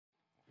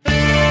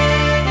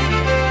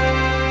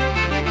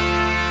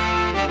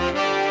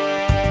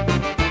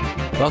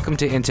Welcome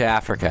to Into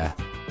Africa.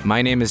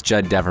 My name is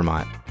Judd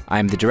Devermont. I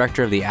am the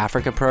director of the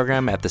Africa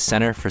program at the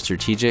Center for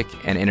Strategic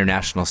and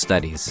International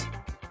Studies.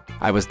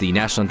 I was the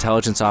National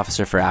Intelligence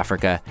Officer for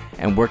Africa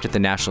and worked at the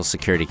National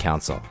Security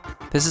Council.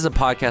 This is a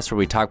podcast where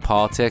we talk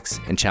politics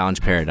and challenge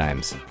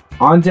paradigms.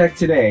 On deck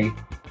today,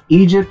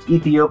 Egypt,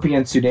 Ethiopia,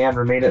 and Sudan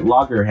remain at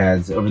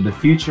loggerheads over the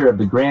future of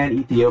the Grand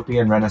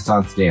Ethiopian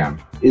Renaissance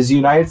Dam. Is the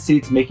United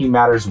States making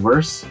matters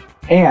worse?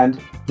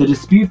 And the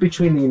dispute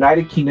between the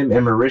United Kingdom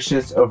and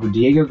Mauritius over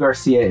Diego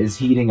Garcia is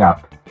heating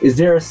up. Is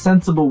there a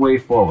sensible way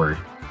forward?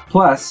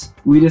 Plus,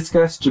 we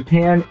discuss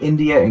Japan,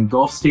 India, and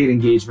Gulf state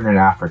engagement in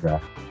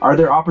Africa. Are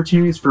there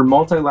opportunities for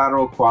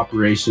multilateral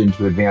cooperation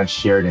to advance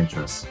shared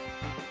interests?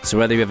 So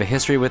whether you have a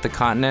history with the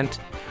continent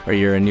or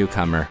you're a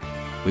newcomer,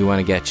 we want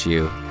to get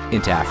you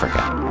into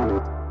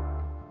Africa.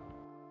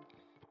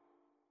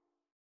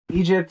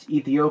 Egypt,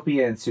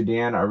 Ethiopia, and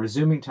Sudan are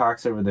resuming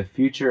talks over the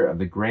future of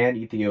the Grand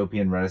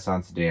Ethiopian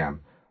Renaissance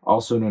Dam,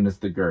 also known as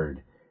the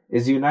GERD.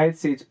 Is the United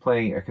States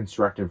playing a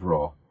constructive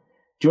role?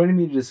 Joining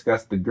me to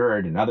discuss the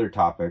GERD and other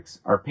topics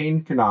are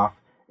Payne Knauf,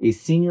 a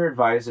senior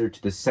advisor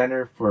to the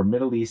Center for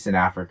Middle East and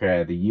Africa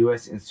at the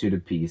U.S. Institute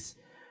of Peace,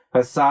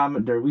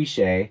 Hassam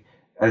Darwish,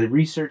 a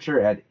researcher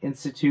at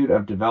Institute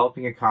of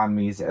Developing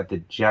Economies at the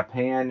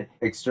Japan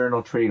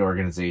External Trade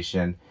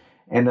Organization,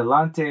 and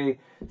Alante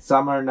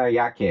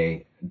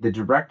Samarnayake, the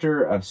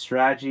Director of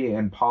Strategy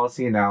and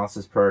Policy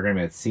Analysis Program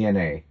at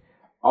CNA.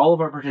 All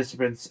of our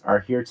participants are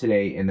here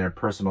today in their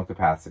personal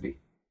capacity.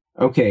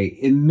 Okay,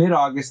 in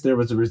mid-August, there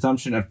was a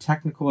resumption of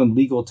technical and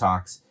legal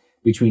talks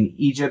between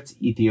Egypt,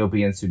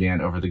 Ethiopia, and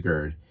Sudan over the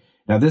GERD.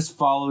 Now, this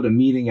followed a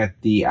meeting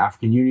at the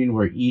African Union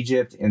where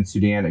Egypt and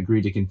Sudan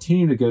agreed to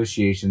continue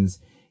negotiations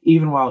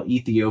even while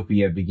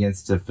Ethiopia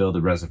begins to fill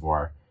the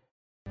reservoir.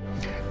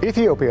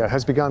 Ethiopia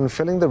has begun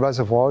filling the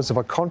reservoirs of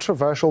a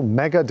controversial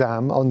mega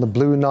dam on the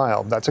Blue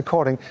Nile. That's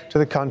according to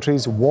the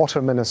country's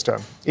water minister.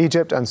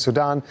 Egypt and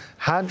Sudan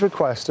had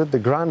requested the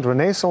Grand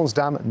Renaissance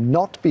Dam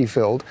not be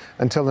filled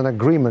until an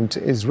agreement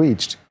is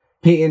reached.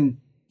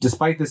 Peyton,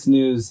 despite this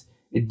news,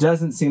 it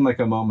doesn't seem like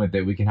a moment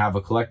that we can have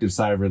a collective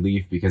sigh of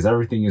relief because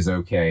everything is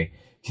okay.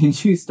 Can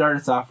you start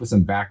us off with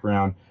some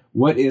background?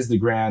 What is the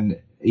Grand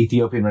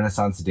Ethiopian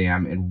Renaissance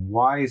Dam and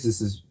why is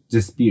this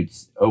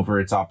disputes over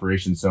its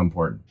operation so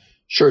important?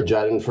 Sure,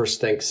 Judd. And first,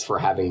 thanks for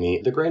having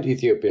me. The Grand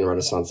Ethiopian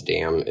Renaissance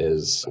Dam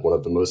is one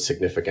of the most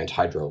significant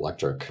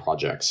hydroelectric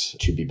projects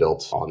to be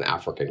built on the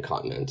African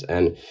continent.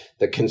 And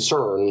the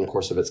concern, of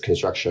course, of its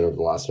construction over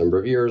the last number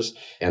of years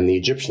and the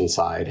Egyptian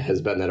side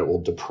has been that it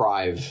will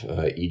deprive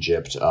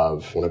Egypt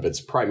of one of its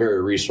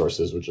primary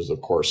resources, which is,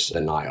 of course, the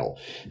Nile.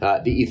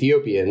 The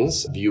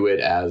Ethiopians view it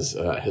as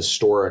a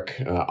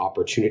historic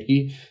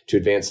opportunity to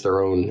advance their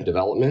own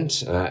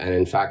development. And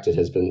in fact, it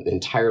has been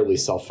entirely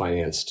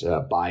self-financed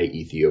by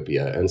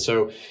Ethiopia. And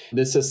so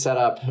this has set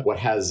up what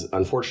has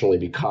unfortunately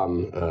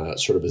become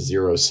sort of a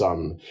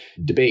zero-sum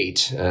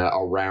debate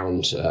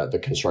around the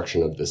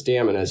construction of this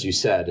dam. And as you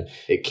said,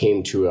 it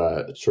came to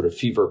a sort of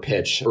fever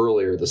pitch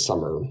earlier this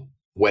summer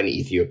when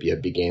Ethiopia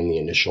began the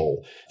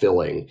initial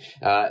filling.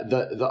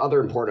 The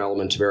other important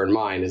element to bear in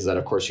mind is that,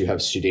 of course, you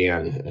have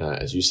Sudan,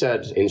 as you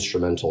said,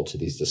 instrumental to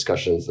these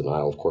discussions, the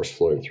Nile, of course,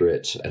 flowing through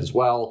it as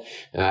well.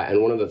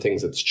 And one of the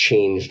things that's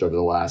changed over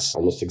the last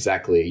almost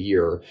exactly a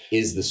year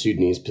is the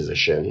Sudanese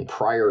position.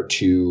 Prior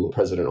to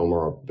President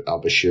Omar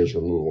al-Bashir's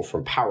removal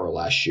from power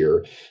last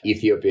year,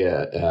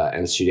 Ethiopia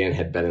and Sudan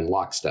had been in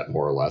lockstep,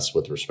 more or less,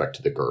 with respect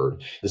to the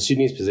GERD. The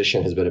Sudanese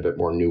position has been a bit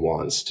more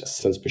nuanced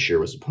since Bashir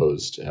was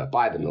opposed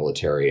by the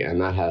military. And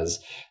that has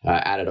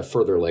added a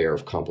further layer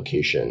of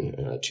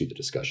complication to the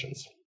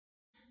discussions.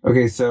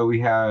 Okay, so we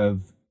have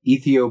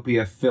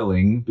Ethiopia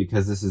filling,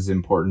 because this is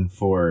important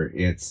for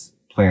its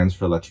plans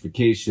for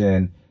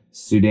electrification.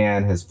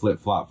 Sudan has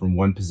flip-flopped from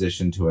one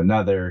position to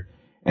another.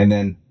 And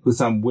then,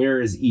 Hussam, where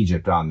is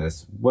Egypt on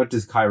this? What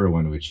does Cairo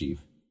want to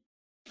achieve?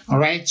 All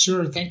right,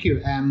 sure. Thank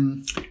you.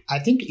 I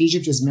think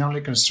Egypt is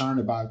mainly concerned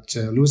about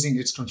losing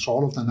its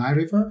control of the Nile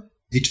River.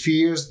 It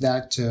fears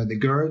that the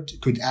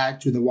GERD could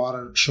add to the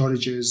water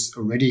shortages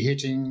already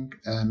hitting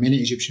many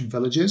Egyptian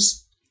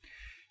villages.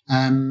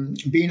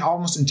 Being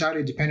almost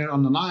entirely dependent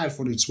on the Nile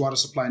for its water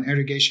supply and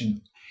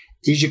irrigation,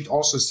 Egypt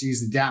also sees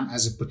the dam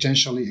as a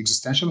potentially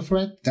existential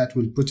threat that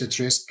will put at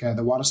risk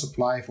the water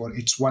supply for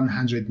its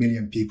 100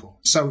 million people.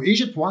 So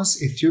Egypt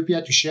wants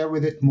Ethiopia to share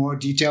with it more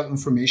detailed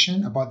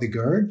information about the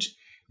GERD,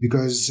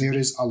 because there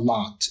is a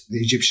lot the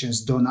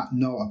Egyptians do not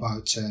know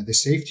about the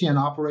safety and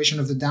operation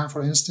of the dam,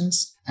 for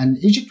instance. And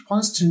Egypt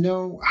wants to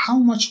know how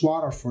much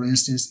water, for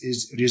instance,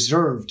 is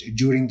reserved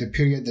during the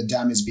period the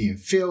dam is being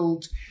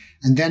filled,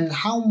 and then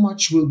how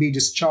much will be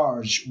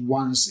discharged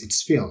once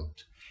it's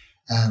filled.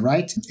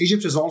 Right?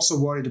 Egypt is also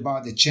worried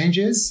about the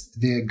changes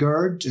the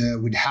GERD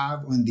would have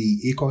on the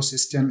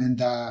ecosystem in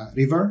the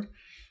river,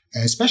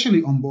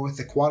 especially on both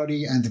the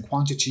quality and the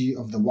quantity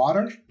of the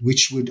water,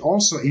 which would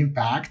also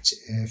impact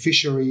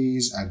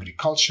fisheries,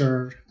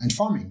 agriculture, and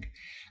farming.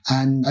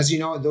 And as you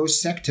know,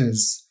 those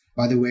sectors,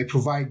 by the way,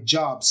 provide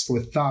jobs for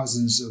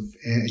thousands of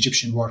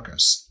Egyptian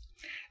workers.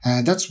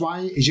 That's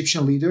why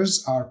Egyptian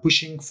leaders are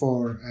pushing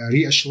for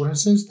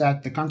reassurances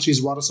that the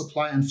country's water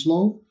supply and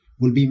flow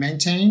will be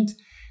maintained.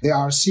 They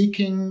are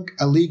seeking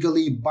a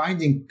legally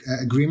binding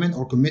agreement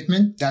or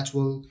commitment that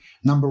will,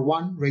 number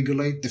one,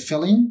 regulate the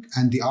filling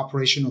and the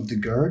operation of the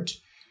GERD.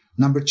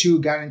 Number two,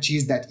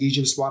 guarantees that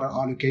Egypt's water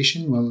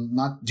allocation will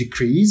not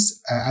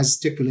decrease as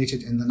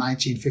stipulated in the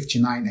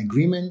 1959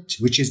 agreement,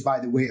 which is, by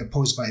the way,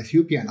 opposed by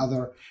Ethiopia and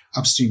other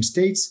upstream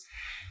states.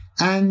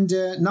 And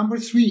number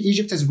three,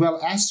 Egypt as well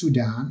as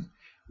Sudan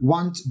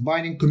want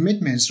binding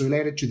commitments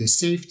related to the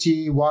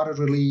safety, water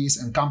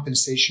release, and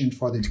compensation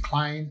for the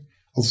decline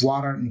of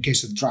water in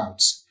case of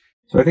droughts.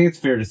 So I think it's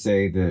fair to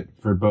say that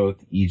for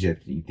both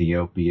Egypt,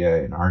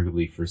 Ethiopia, and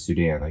arguably for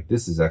Sudan, like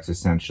this is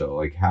existential,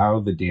 like how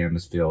the dam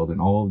is filled and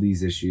all of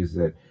these issues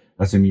that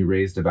you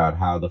raised about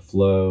how the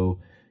flow,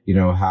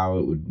 how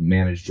it would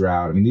manage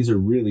drought. I mean, these are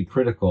really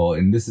critical.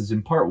 And this is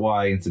in part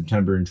why in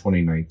September in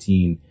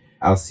 2019,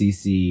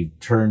 Al-Sisi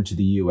turned to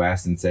the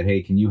U.S. and said,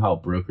 hey, can you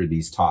help broker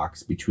these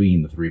talks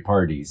between the three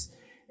parties?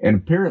 And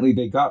apparently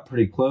they got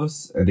pretty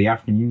close. The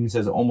African Union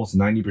says almost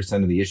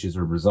 90% of the issues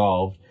were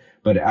resolved.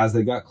 But as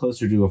they got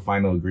closer to a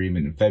final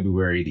agreement in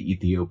February, the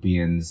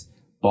Ethiopians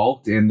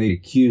balked and they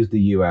accused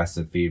the U.S.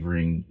 of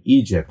favoring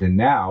Egypt. And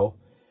now,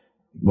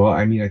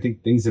 I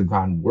think things have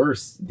gotten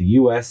worse. The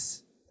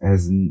U.S.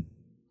 has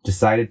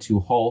decided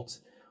to halt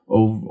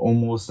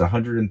almost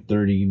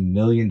 $130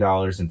 million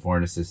in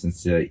foreign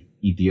assistance to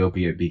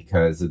Ethiopia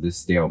because of this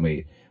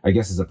stalemate, I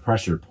guess, as a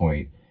pressure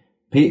point.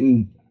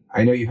 Peyton,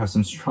 I know you have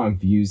some strong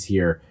views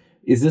here.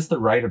 Is this the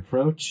right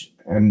approach?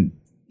 And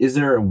is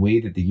there a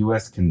way that the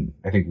U.S. can,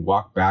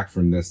 walk back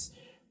from this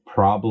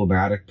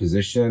problematic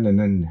position? And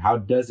then how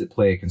does it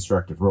play a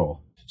constructive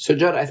role? So,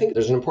 Judd, I think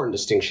there's an important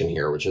distinction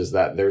here, which is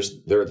that there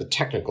are the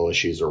technical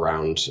issues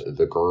around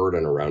the GERD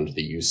and around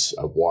the use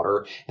of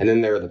water, and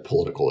then there are the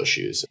political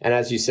issues. And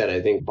as you said,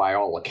 I think by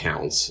all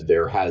accounts,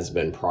 there has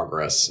been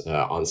progress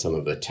on some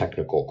of the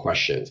technical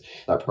questions.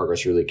 That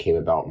progress really came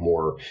about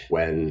more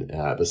when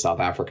the South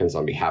Africans,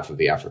 on behalf of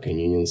the African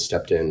Union,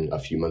 stepped in a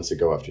few months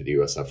ago after the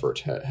U.S. effort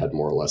had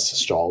more or less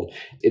stalled.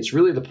 It's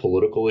really the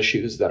political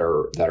issues that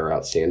are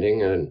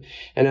outstanding. And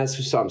as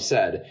Hussam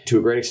said, to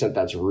a great extent,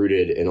 that's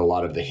rooted in a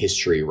lot of the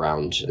history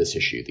around this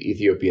issue. The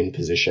Ethiopian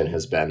position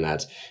has been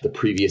that the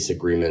previous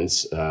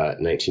agreements,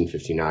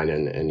 1959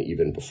 and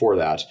even before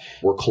that,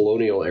 were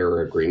colonial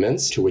era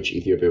agreements to which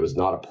Ethiopia was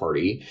not a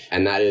party.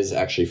 And that is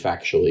actually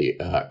factually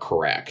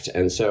correct.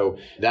 And so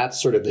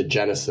that's sort of the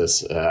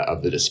genesis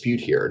of the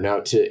dispute here. Now,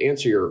 to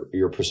answer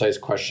your precise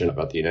question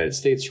about the United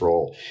States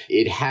role,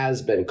 it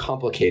has been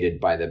complicated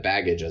by the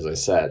baggage, as I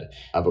said,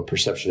 of a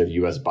perception of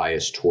U.S.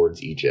 bias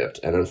towards Egypt.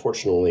 And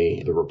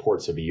unfortunately, the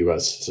reports of a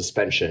U.S.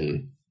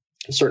 suspension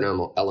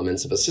certain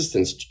elements of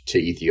assistance to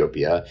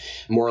Ethiopia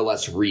more or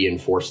less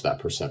reinforce that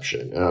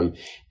perception.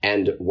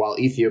 And while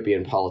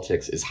Ethiopian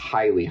politics is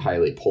highly,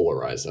 highly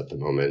polarized at the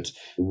moment,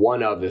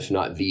 one of, if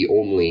not the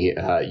only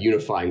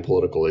unifying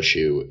political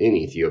issue in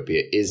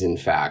Ethiopia is, in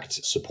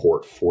fact,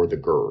 support for the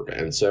GERD.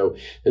 And so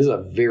this is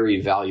a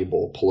very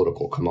valuable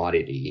political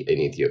commodity in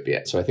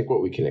Ethiopia. So I think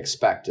what we can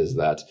expect is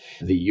that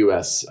the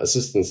U.S.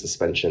 assistance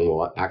suspension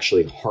will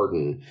actually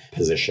harden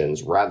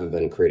positions rather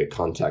than create a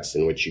context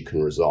in which you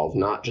can resolve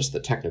not just the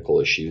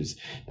technical issues,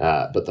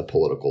 but the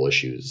political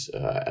issues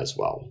as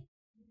well.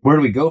 Where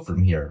do we go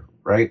from here?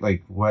 Right?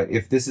 Like, what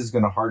if this is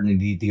going to harden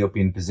the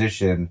Ethiopian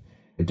position?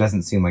 It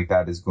doesn't seem like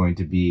that is going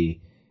to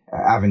be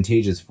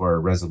advantageous for a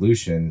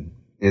resolution.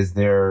 Is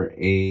there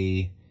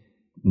a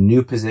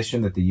new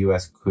position that the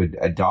U.S. could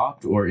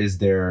adopt, or is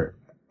there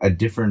a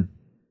different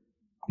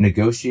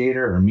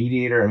negotiator or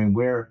mediator? I mean,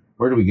 where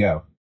do we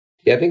go?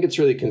 Yeah, I think it's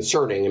really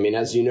concerning. I mean,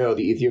 as you know,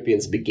 the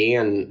Ethiopians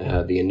began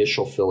the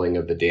initial filling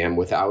of the dam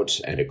without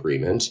an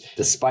agreement,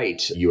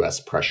 despite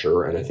U.S.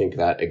 pressure. And I think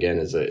that, again,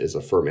 is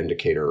a firm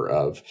indicator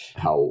of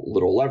how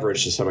little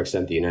leverage, to some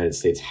extent, the United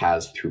States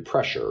has through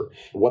pressure.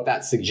 What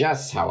that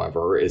suggests,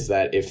 however, is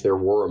that if there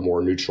were a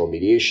more neutral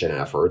mediation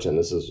effort, and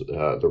this is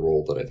the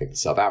role that I think the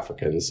South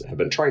Africans have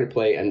been trying to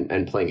play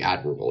and playing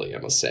admirably, I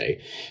must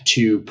say,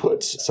 to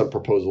put some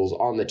proposals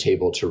on the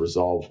table to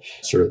resolve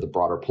sort of the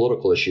broader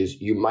political issues,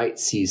 you might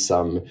see some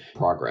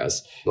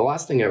progress. The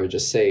last thing I would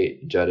just say,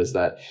 Judd, is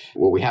that,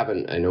 we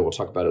haven't, I know we'll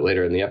talk about it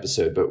later in the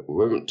episode, but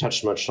we haven't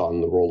touched much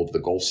on the role of the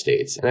Gulf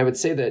states. And I would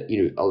say that,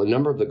 a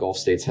number of the Gulf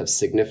states have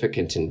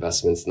significant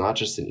investments, not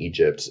just in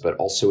Egypt, but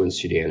also in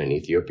Sudan and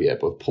Ethiopia,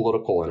 both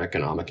political and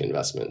economic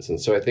investments. And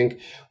so I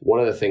think one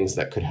of the things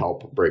that could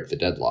help break the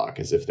deadlock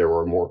is if there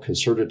were a more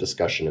concerted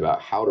discussion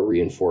about how to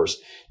reinforce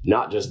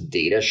not just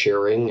data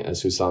sharing,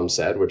 as Hussam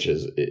said, which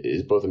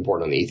is both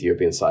important on the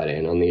Ethiopian side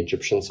and on the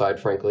Egyptian side,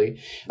 frankly,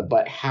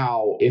 but how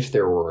how, if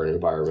there were an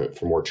environment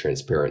for more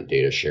transparent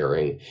data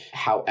sharing,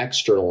 how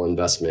external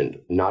investment,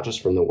 not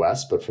just from the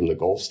West, but from the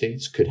Gulf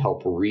states, could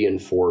help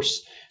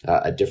reinforce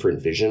a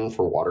different vision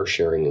for water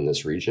sharing in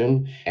this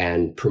region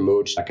and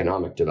promote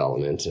economic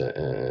development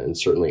and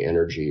certainly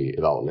energy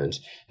development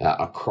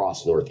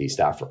across Northeast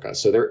Africa.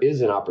 So there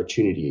is an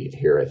opportunity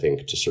here, I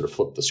think, to sort of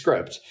flip the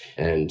script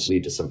and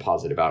lead to some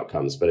positive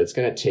outcomes. But it's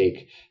going to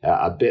take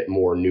a bit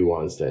more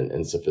nuanced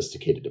and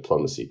sophisticated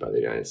diplomacy by the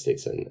United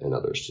States and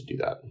others to do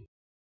that.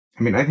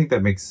 I mean, I think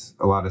that makes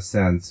a lot of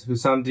sense.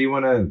 Hussam, do you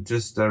want to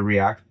just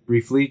react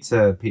briefly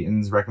to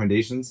Peyton's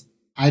recommendations?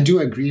 I do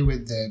agree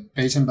with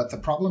Peyton, but the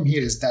problem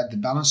here is that the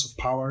balance of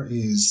power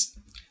is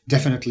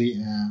definitely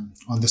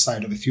on the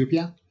side of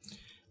Ethiopia.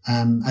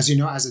 As you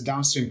know, as a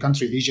downstream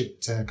country,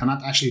 Egypt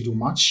cannot actually do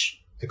much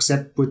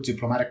except put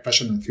diplomatic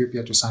pressure on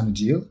Ethiopia to sign a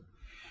deal.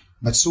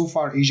 But so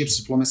far, Egypt's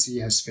diplomacy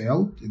has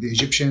failed. The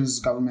Egyptian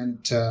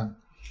government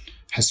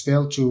has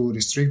failed to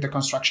restrict the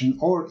construction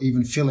or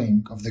even filling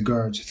of the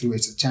GERD through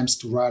its attempts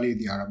to rally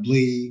the Arab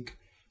League,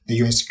 the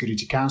UN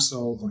Security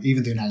Council, or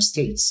even the United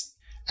States.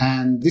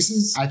 And this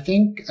is, I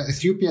think,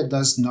 Ethiopia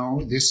does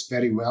know this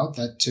very well,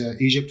 that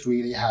Egypt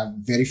really have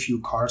very few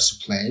cards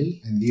to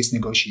play in these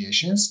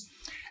negotiations.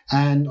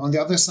 And on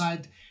the other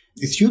side,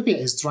 Ethiopia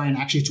is trying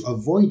actually to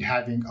avoid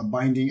having a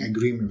binding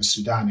agreement with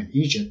Sudan and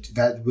Egypt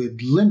that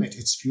would limit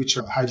its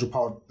future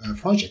hydropower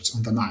projects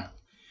on the Nile.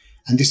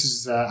 And this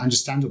is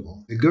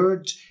understandable. The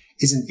GERD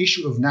is an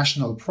issue of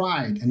national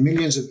pride, and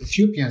millions of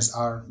Ethiopians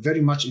are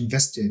very much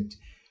invested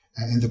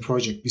in the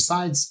project.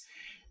 Besides,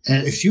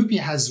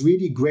 Ethiopia has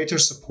really greater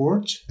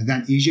support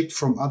than Egypt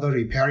from other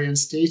riparian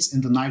states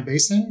in the Nile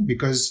Basin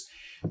because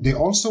they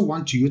also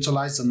want to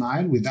utilize the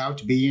Nile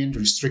without being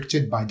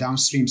restricted by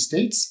downstream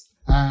states.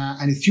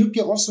 And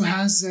Ethiopia also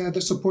has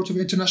the support of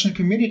the international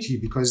community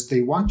because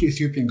they want the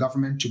Ethiopian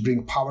government to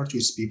bring power to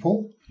its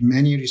people.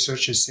 Many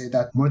researchers say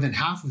that more than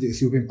half of the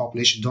Ethiopian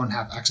population don't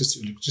have access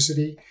to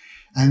electricity.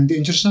 And the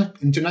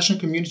international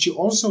community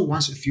also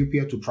wants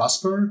Ethiopia to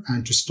prosper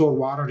and to store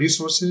water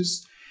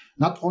resources,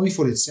 not only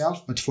for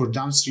itself, but for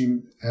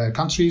downstream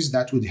countries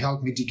that would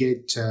help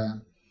mitigate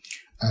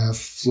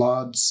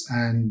floods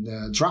and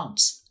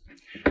droughts.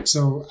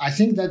 So I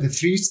think that the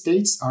three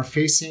states are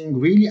facing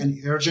really an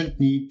urgent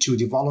need to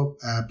develop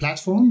a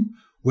platform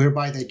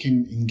whereby they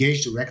can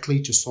engage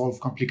directly to solve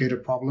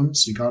complicated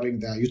problems regarding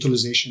the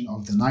utilization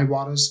of the Nile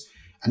waters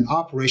and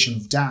operation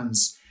of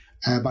dams,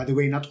 by the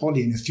way, not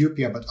only in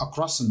Ethiopia, but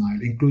across the Nile,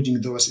 including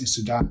those in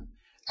Sudan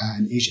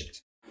and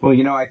Egypt. Well,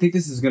 I think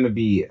this is going to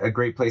be a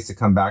great place to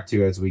come back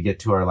to as we get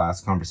to our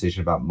last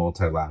conversation about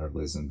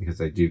multilateralism, because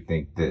I do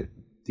think that,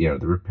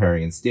 the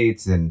riparian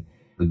states and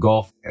the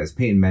Gulf, as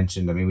Peyton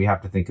mentioned, I mean, we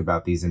have to think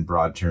about these in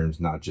broad terms,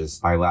 not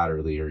just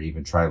bilaterally or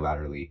even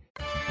trilaterally.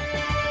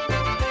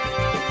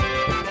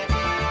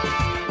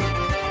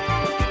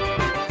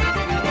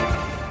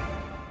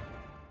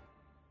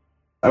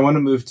 I want to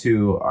move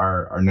to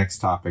our next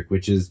topic,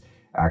 which is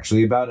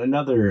actually about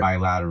another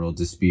bilateral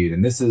dispute.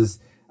 And this is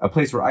a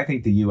place where I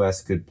think the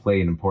U.S. could play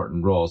an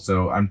important role.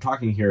 So I'm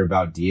talking here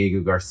about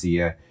Diego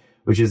Garcia,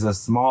 which is a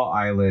small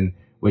island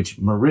which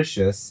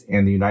Mauritius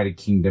and the United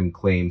Kingdom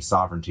claim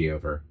sovereignty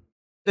over.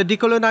 The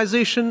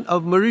decolonization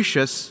of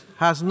Mauritius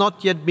has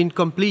not yet been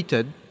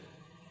completed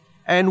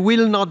and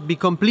will not be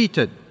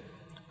completed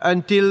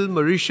until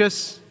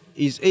Mauritius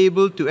is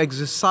able to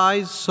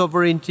exercise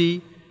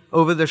sovereignty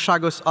over the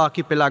Chagos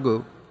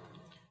Archipelago.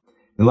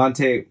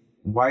 Nilante,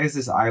 why is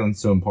this island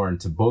so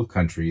important to both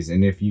countries?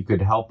 And if you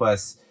could help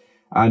us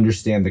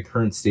understand the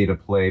current state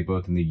of play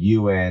both in the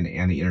UN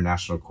and the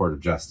International Court of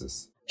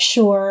Justice.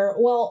 Sure.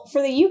 Well,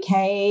 for the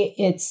UK,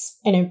 it's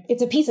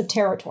a piece of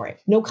territory.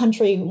 No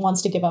country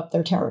wants to give up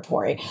their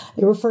territory.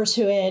 They refer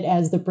to it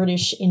as the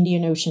British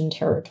Indian Ocean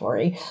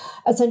Territory.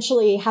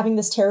 Essentially, having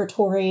this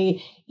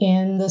territory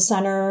in the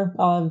center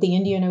of the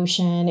Indian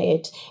Ocean,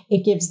 it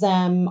gives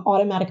them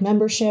automatic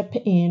membership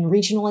in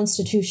regional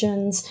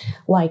institutions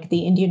like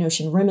the Indian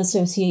Ocean Rim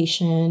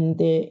Association,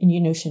 the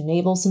Indian Ocean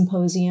Naval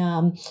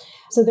Symposium.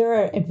 So there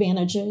are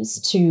advantages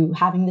to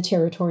having the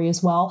territory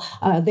as well.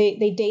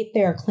 They date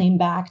their claim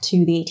back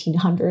to the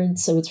 1800s,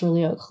 so it's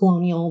really a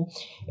colonial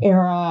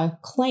era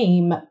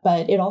claim,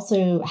 but it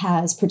also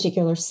has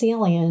particular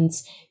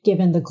salience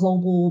given the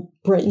global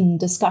Britain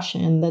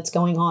discussion that's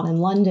going on in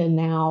London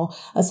now,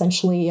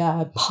 essentially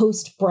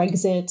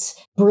post-Brexit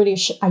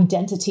British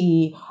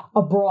identity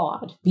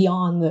abroad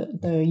beyond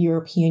the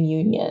European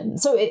Union.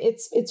 So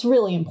it's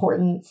really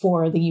important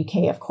for the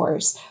UK, of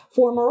course.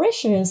 For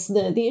Mauritius,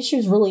 the issue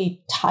is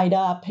really tied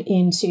up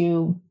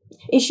into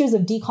issues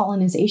of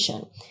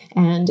decolonization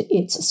and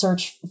its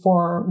search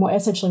for,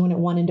 essentially when it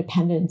won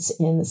independence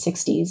in the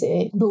 60s,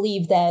 it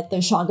believed that the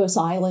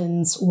Chagos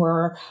Islands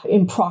were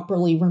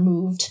improperly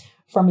removed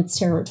from its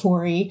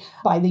territory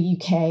by the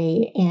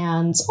UK.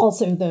 And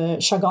also the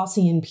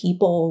Chagosian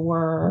people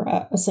were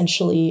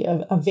essentially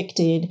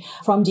evicted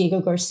from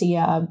Diego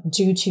Garcia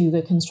due to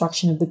the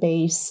construction of the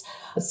base.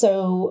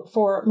 So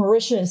for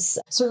Mauritius,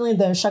 certainly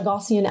the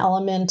Chagosian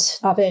element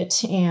of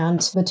it and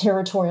the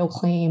territorial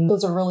claim,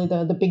 those are really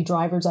the big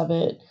drivers of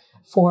it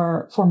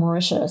for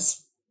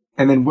Mauritius.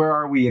 And then where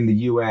are we in the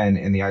UN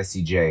and the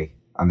ICJ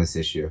on this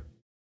issue?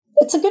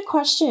 It's a good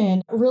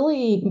question.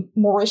 Really,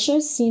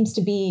 Mauritius seems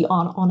to be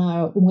on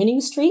a winning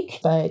streak,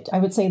 but I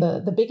would say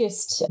the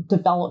biggest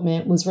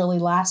development was really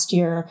last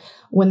year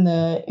when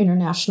the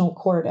International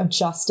Court of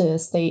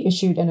Justice, they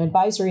issued an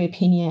advisory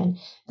opinion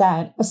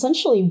that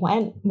essentially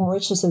went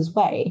Mauritius's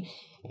way.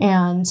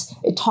 And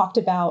it talked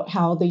about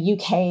how the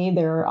UK,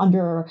 they're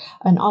under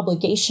an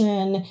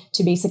obligation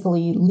to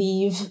basically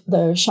leave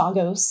the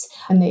Chagos.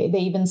 And they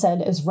even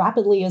said as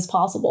rapidly as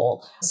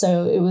possible.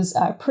 So it was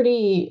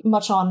pretty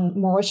much on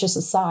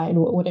Mauritius' side,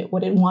 what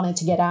it wanted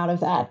to get out of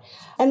that.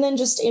 And then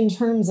just in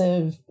terms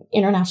of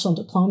international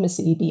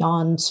diplomacy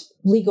beyond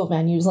legal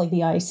venues like the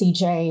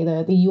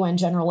ICJ, the UN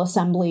General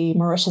Assembly,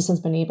 Mauritius has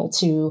been able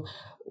to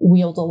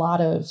wield a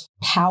lot of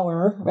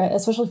power,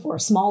 especially for a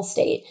small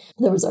state.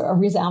 There was a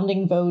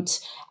resounding vote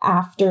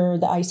after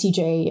the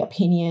ICJ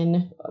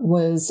opinion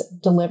was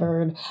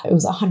delivered. It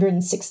was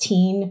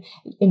 116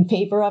 in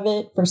favor of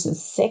it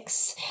versus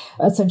 6,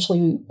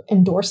 essentially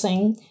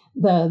endorsing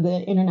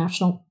the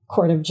International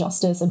Court of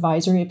Justice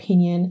advisory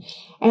opinion.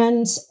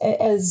 And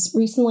as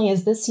recently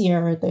as this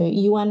year, the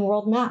UN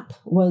World Map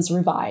was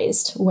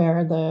revised,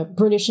 where the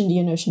British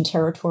Indian Ocean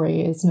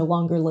Territory is no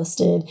longer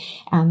listed,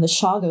 and the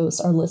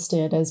Chagos are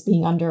listed as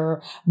being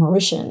under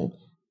Mauritian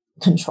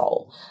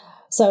control.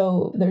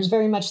 So there's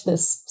very much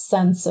this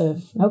sense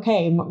of,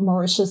 okay,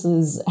 Mauritius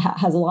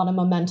has a lot of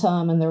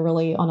momentum, and they're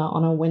really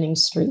on a winning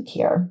streak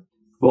here.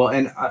 Well,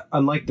 and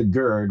unlike the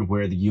GERD,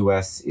 where the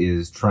U.S.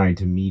 is trying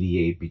to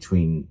mediate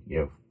between,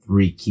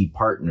 3 key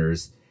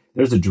partners,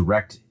 there's a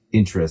direct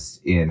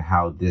interest in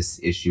how this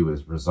issue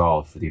is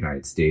resolved for the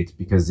United States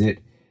because it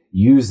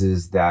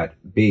uses that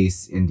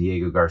base in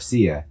Diego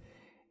Garcia.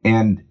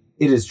 And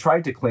it has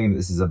tried to claim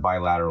this is a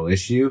bilateral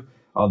issue,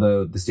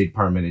 although the State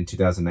Department in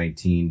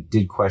 2019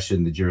 did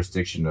question the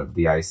jurisdiction of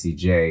the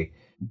ICJ.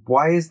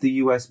 Why is the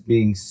U.S.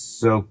 being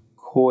so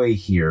coy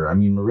here? I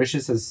mean,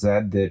 Mauritius has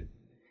said that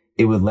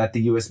it would let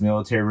the U.S.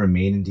 military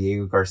remain in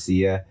Diego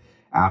Garcia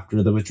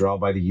after the withdrawal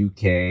by the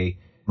UK.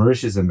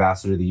 Mauritius'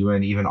 ambassador to the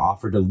UN even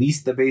offered to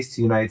lease the base to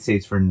the United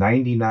States for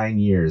 99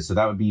 years. So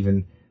that would be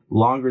even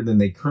longer than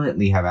they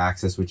currently have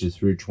access, which is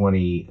through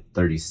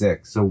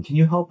 2036. So can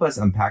you help us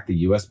unpack the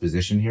U.S.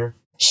 position here?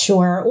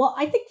 Sure. Well,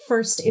 I think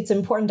first it's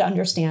important to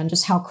understand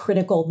just how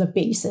critical the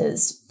base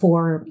is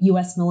for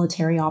U.S.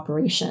 military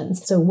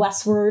operations. So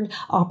westward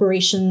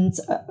operations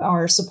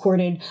are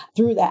supported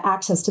through the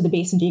access to the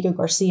base in Diego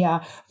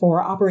Garcia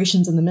for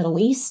operations in the Middle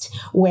East,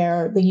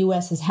 where the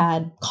U.S. has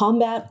had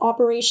combat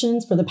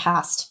operations for the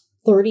past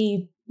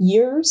 30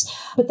 years.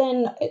 But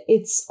then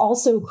it's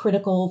also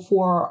critical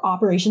for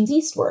operations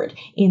eastward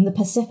in the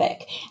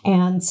Pacific.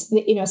 And,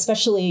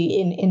 especially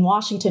in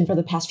Washington for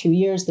the past few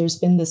years, there's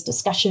been this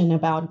discussion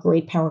about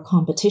great power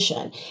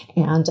competition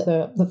and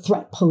the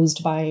threat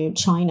posed by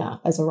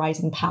China as a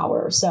rising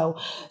power. So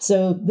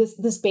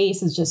this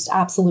base is just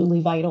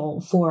absolutely vital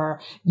for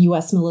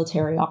U.S.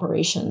 military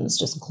operations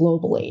just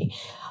globally.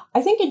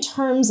 I think in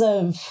terms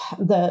of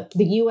the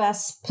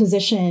U.S.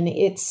 position,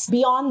 it's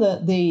beyond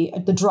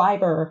the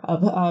driver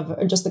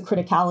of just the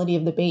criticality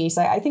of the base.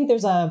 I think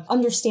there's a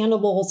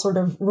understandable sort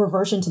of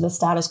reversion to the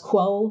status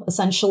quo.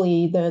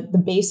 Essentially,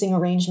 the basing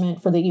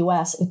arrangement for the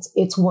U.S.,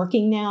 it's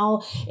working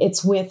now.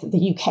 It's with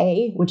the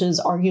UK, which is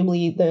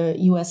arguably the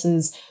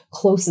U.S.'s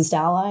closest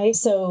ally.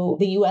 So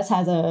the U.S.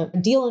 has a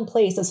deal in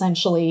place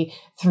essentially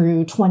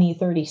through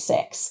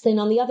 2036. Then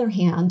on the other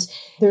hand,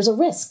 there's a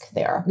risk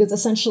there because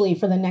essentially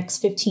for the next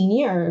 15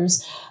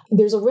 years,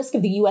 there's a risk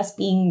of the U.S.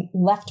 being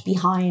left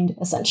behind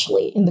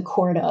essentially in the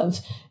court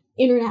of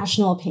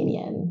international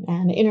opinion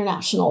and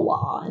international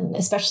law, and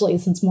especially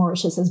since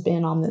Mauritius has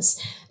been on this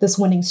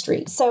winning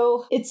streak.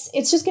 So it's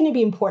just going to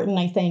be important,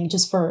 I think,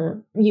 just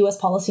for U.S.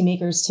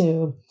 policymakers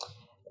to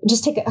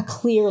just take a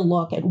clear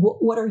look at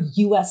what are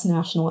U.S.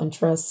 national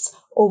interests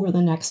over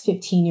the next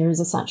 15 years,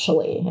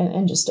 essentially,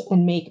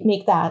 and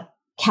make that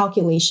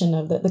calculation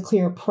of the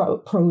clear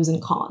pros and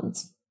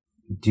cons.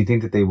 Do you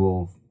think that they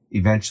will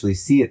eventually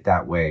see it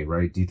that way,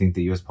 right? Do you think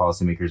the U.S.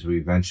 policymakers will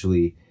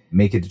eventually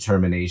make a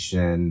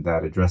determination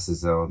that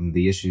addresses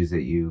the issues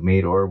that you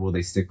made, or will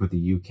they stick with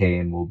the UK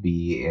and will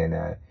be in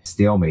a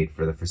stalemate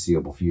for the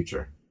foreseeable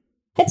future?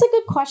 It's a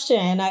good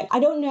question. I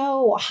don't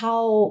know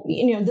how,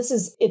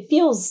 it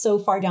feels so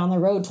far down the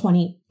road,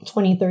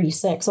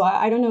 2036. So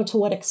I don't know to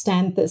what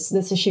extent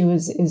this issue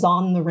is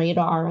on the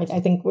radar. I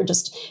think we're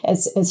just,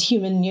 as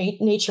human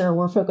nature,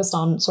 we're focused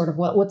on sort of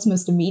what's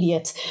most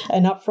immediate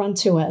and upfront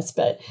to us.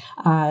 But,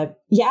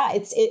 Yeah,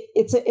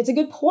 it's a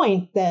good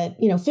point that,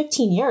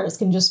 15 years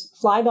can just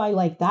fly by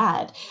like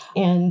that.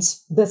 And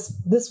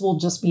this will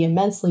just be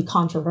immensely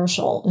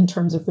controversial in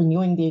terms of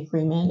renewing the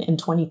agreement in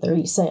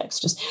 2036,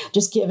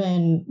 just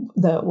given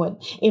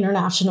what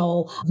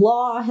international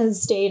law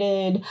has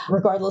stated,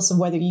 regardless of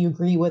whether you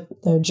agree with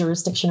the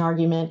jurisdiction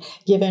argument,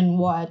 given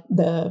what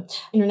the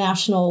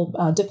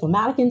international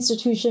diplomatic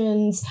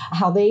institutions,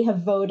 how they have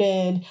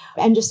voted,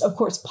 and just, of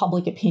course,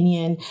 public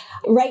opinion.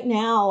 Right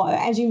now,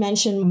 as you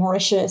mentioned,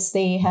 Mauritius,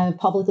 they have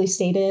publicly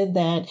stated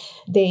that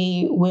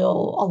they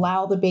will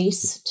allow the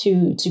base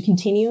to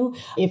continue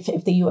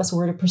if the U.S.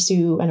 were to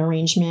pursue an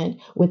arrangement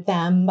with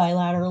them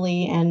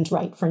bilaterally and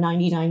for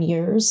 99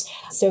 years.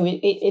 So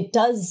it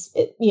does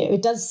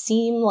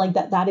seem like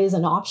that is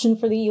an option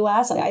for the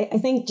U.S. I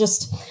think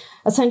just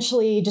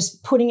essentially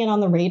just putting it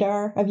on the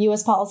radar of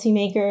U.S.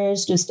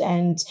 policymakers,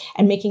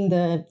 and making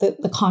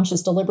the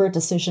conscious, deliberate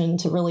decision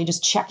to really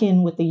just check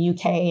in with the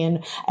U.K.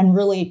 and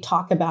really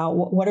talk about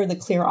what are the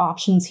clear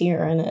options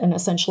here and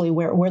essentially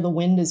where the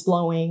wind is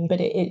blowing. But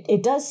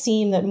it does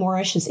seem that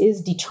Mauritius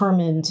is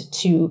determined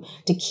to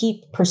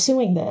keep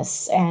pursuing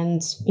this,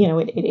 and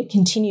it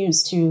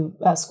continues to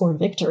score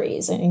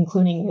victories,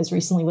 including as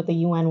recently with the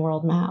UN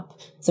World Map.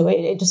 So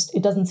it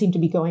doesn't seem to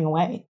be going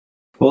away.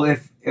 Well,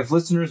 if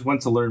listeners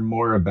want to learn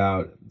more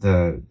about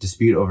the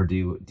dispute over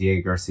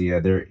Diego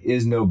Garcia, there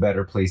is no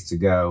better place to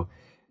go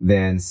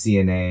than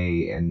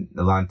CNA, and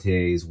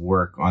Elante's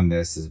work on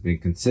this has been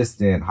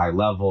consistent, high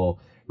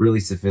level, really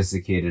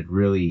sophisticated,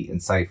 really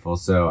insightful.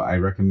 So I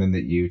recommend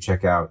that you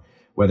check out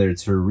whether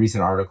it's her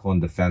recent article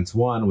in Defense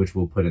One, which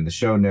we'll put in the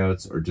show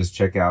notes, or just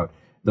check out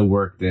the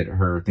work that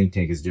her think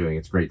tank is doing.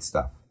 It's great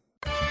stuff.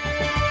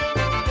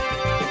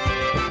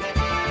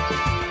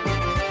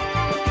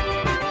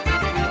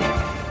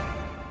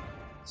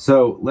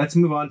 So let's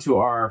move on to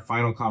our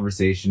final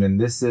conversation.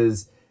 And this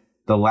is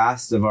the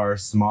last of our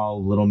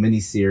small little mini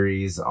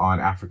series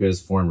on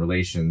Africa's foreign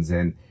relations.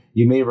 And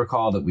you may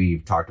recall that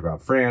we've talked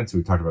about France,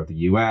 we've talked about the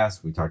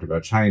US, we talked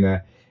about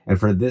China. And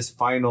for this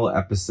final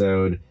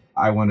episode,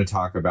 I want to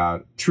talk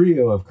about a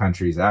trio of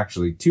countries,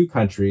 actually 2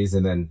 countries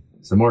and then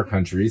some more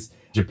countries,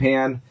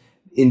 Japan,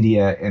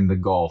 India, and the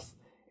Gulf.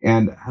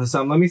 And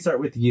Hussam, let me start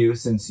with you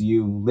since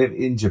you live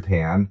in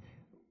Japan.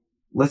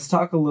 Let's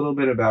talk a little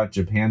bit about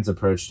Japan's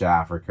approach to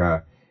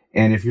Africa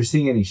and if you're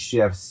seeing any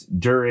shifts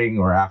during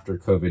or after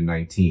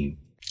COVID-19.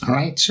 All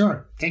right,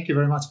 sure. Thank you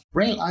very much.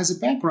 Well, as a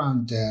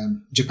background,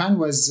 Japan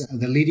was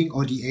the leading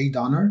ODA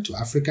donor to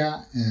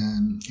Africa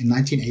in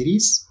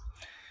 1980s.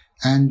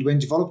 And when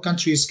developed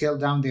countries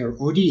scaled down their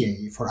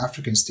ODA for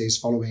African states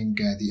following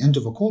the end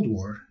of the Cold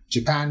War,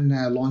 Japan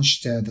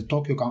launched the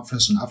Tokyo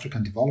Conference on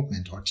African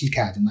Development, or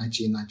TICAD, in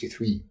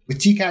 1993. With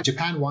TICAD,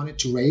 Japan wanted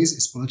to raise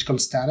its political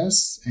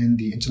status in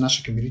the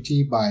international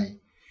community by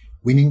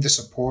winning the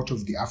support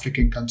of the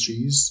African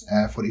countries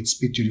for its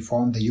bid to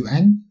reform the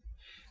UN,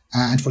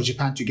 and for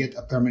Japan to get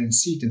a permanent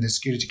seat in the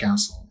Security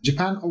Council.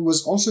 Japan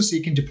was also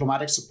seeking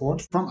diplomatic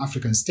support from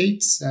African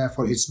states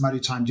for its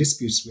maritime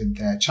disputes with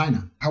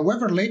China.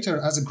 However, later,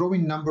 as a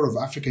growing number of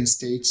African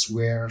states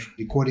were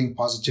recording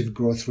positive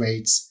growth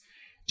rates,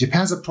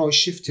 Japan's approach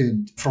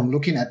shifted from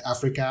looking at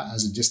Africa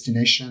as a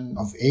destination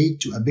of aid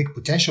to a big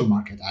potential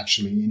market,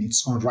 actually, in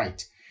its own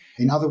right.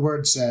 In other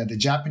words, the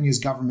Japanese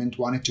government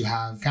wanted to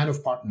have kind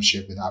of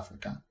partnership with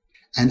Africa.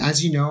 And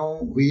as you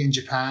know, we in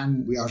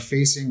Japan, we are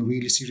facing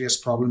really serious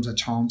problems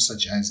at home,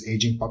 such as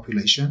aging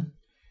population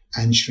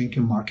and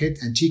shrinking market.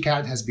 And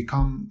TICAD has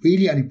become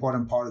really an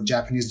important part of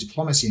Japanese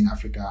diplomacy in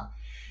Africa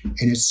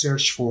in its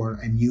search for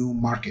a new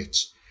market.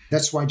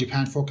 That's why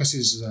Japan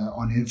focuses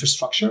on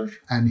infrastructure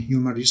and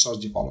human resource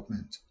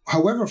development.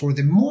 However, for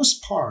the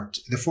most part,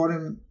 the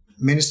foreign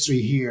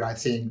ministry here, I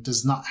think,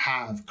 does not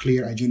have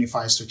clear and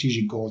unified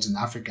strategic goals in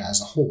Africa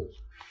as a whole.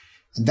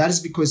 And that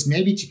is because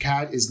maybe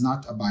TICAD is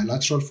not a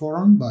bilateral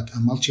forum, but a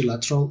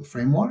multilateral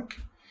framework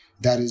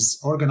that is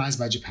organized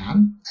by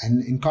Japan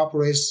and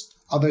incorporates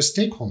other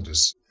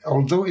stakeholders.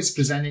 Although it's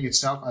presenting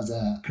itself as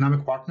an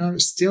economic partner,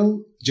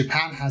 still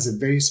Japan has a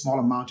very small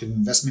amount of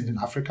investment in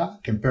Africa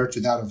compared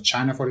to that of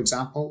China, for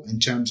example, in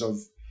terms of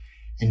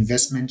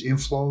investment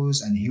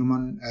inflows and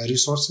human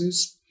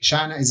resources.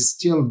 China is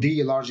still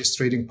the largest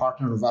trading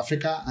partner of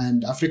Africa,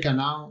 and Africa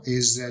now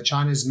is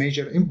China's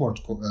major import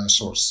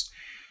source.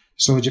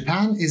 So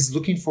Japan is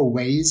looking for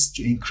ways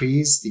to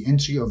increase the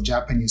entry of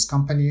Japanese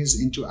companies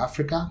into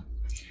Africa.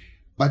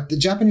 But the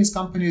Japanese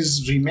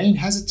companies remain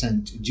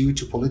hesitant due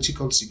to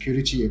political,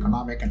 security,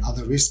 economic, and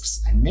other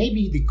risks. And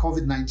maybe the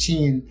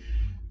COVID-19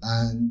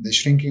 and the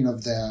shrinking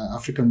of the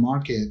African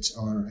market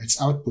or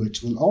its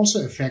output will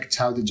also affect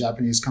how the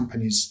Japanese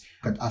companies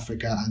look at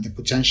Africa and the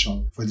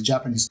potential for the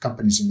Japanese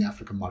companies in the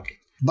African market.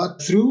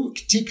 But through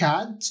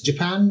TICAD,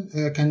 Japan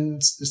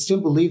can still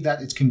believe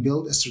that it can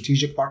build a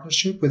strategic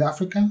partnership with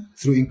Africa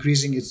through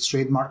increasing its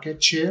trade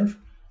market share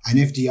and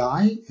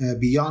FDI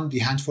beyond the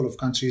handful of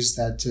countries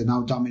that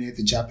now dominate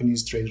the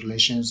Japanese trade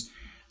relations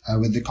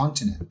with the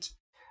continent.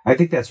 I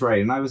think that's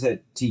right. And I was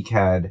at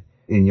TICAD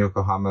in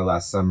Yokohama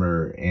last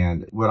summer.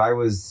 And what I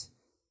was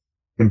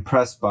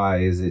impressed by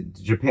is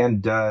that Japan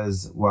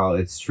does, while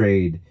its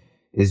trade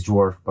is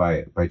dwarfed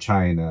by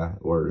China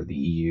or the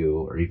EU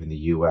or even the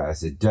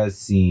US, it does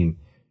seem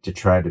to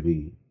try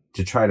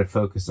to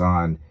focus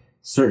on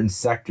certain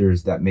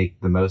sectors that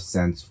make the most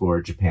sense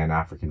for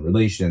Japan-African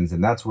relations.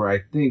 And that's where I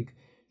think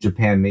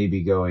Japan may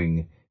be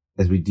going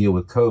as we deal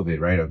with COVID,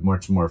 right? A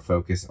much more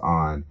focus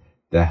on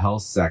the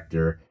health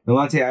sector.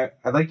 Nalante,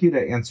 I'd like you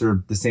to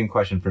answer the same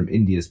question from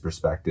India's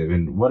perspective.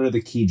 And what are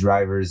the key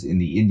drivers in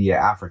the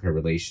India-Africa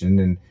relation?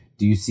 And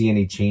do you see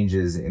any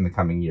changes in the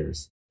coming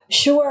years?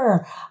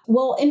 Sure.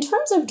 Well, in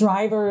terms of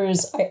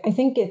drivers, I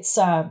think it's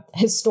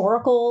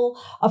historical,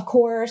 of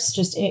course,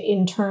 just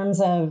in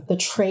terms of the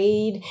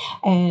trade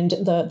and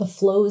the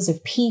flows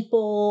of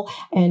people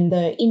and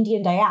the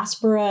Indian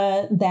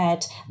diaspora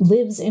that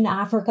lives in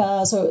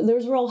Africa. So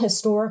there's real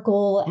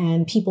historical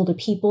and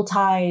people-to-people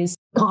ties.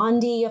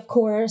 Gandhi, of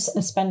course,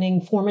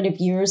 spending formative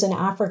years in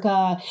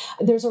Africa.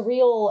 There's a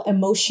real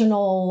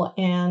emotional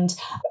and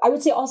I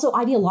would say also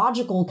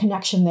ideological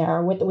connection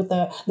there with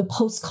the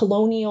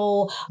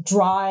post-colonial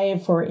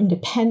drive for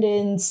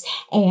independence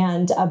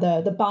and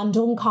the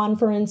Bandung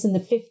Conference in the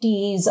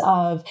 50s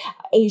of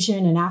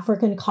Asian and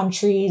African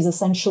countries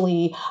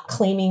essentially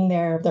claiming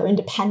their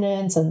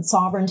independence and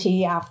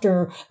sovereignty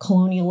after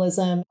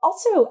colonialism.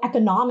 Also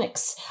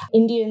economics.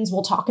 Indians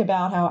will talk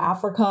about how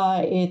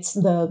Africa, it's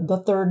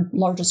the third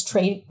largest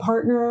trade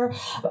partner.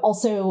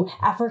 Also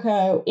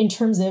Africa, in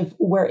terms of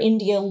where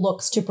India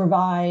looks to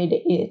provide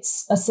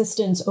its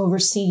assistance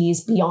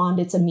overseas beyond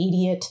its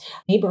immediate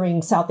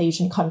neighboring South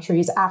Asian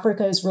countries,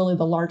 Africa is really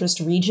the largest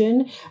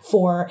region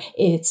for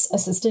its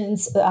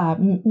assistance,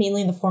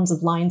 mainly in the forms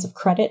of lines of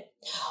credit.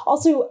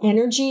 Also,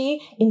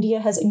 energy. India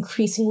has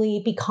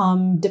increasingly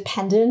become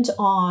dependent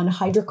on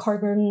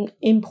hydrocarbon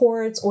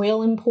imports,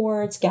 oil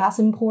imports, gas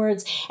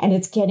imports, and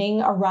it's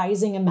getting a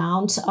rising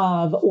amount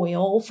of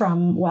oil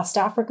from West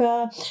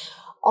Africa.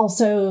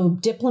 Also,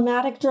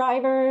 diplomatic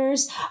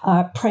drivers.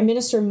 Prime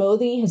Minister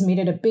Modi has made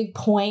it a big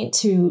point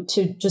to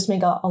just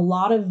make a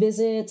lot of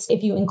visits.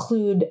 If you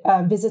include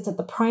visits at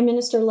the prime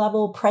minister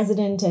level,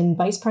 president and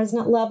vice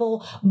president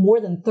level,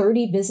 more than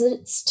 30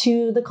 visits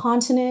to the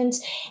continent.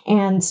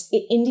 And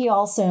India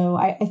also,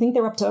 I think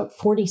they're up to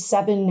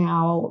 47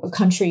 now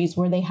countries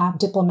where they have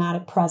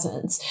diplomatic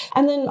presence.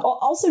 And then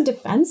also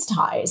defense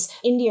ties.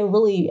 India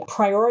really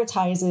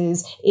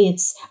prioritizes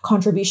its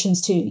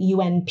contributions to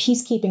UN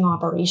peacekeeping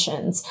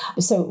operations.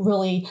 So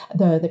really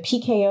the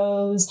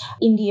PKOs,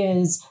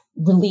 India's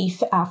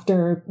relief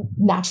after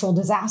natural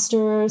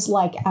disasters,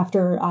 like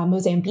after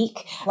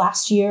Mozambique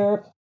last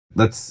year.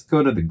 Let's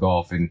go to the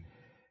Gulf. And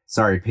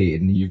sorry,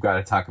 Peyton, you've got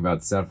to talk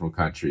about several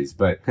countries,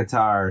 but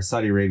Qatar,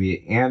 Saudi Arabia,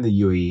 and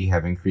the UAE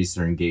have increased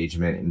their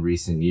engagement in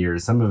recent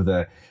years. Some of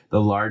the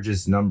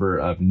largest number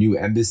of new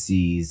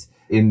embassies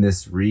in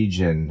this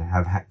region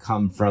have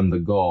come from the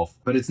Gulf.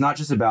 But it's not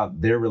just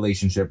about their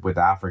relationship with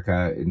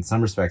Africa. In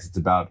some respects, it's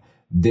about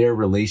their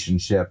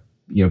relationship,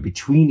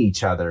 between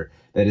each other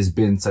that has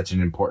been such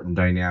an important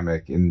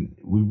dynamic. And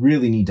we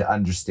really need to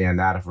understand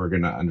that if we're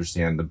going to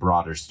understand the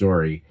broader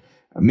story.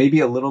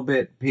 Maybe a little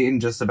bit, Peyton,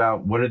 just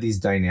about what are these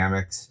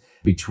dynamics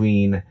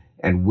between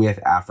and with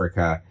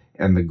Africa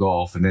and the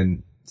Gulf? And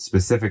then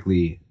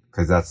specifically,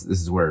 because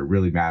this is where it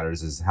really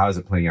matters, is how is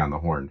it playing out in the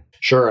Horn?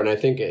 Sure. And I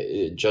think,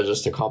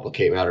 just to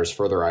complicate matters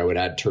further, I would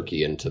add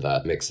Turkey into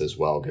that mix as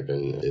well,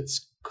 given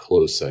its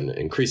close and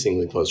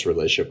increasingly close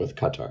relationship with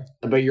Qatar.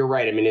 But you're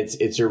right. I mean,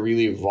 it's a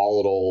really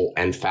volatile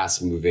and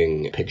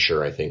fast-moving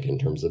picture, I think, in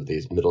terms of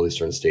these Middle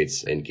Eastern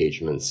states'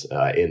 engagements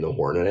in the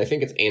Horn. And I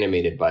think it's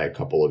animated by a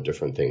couple of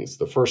different things.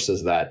 The first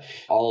is that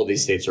all of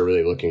these states are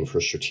really looking for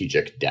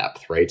strategic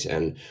depth, right?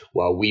 And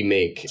while we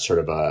make sort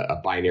of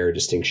a binary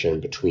distinction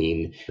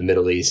between the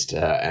Middle East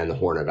and the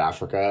Horn of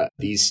Africa,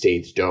 these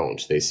states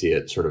don't. They see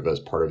it sort of as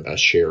part of a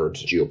shared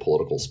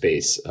geopolitical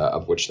space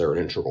of which they're an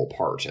integral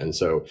part. And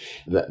so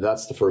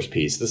that's the first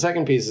piece. The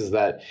second piece is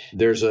that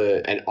there's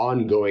an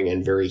ongoing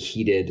and very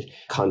heated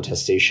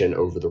contestation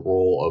over the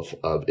role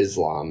of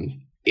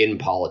Islam in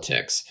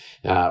politics,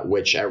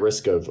 which at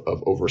risk of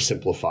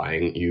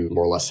oversimplifying, you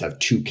more or less have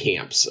two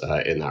camps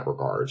in that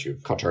regard. You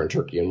have Qatar and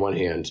Turkey on one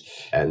hand,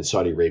 and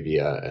Saudi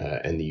Arabia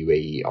and the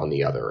UAE on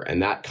the other.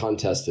 And that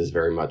contest is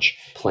very much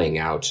playing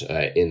out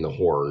in the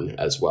Horn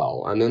as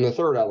well. And then the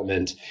third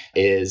element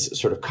is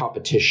sort of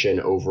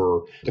competition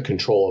over the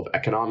control of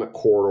economic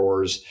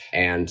corridors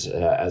and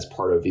as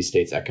part of these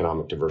states'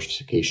 economic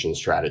diversification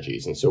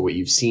strategies. And so what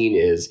you've seen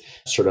is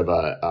sort of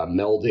a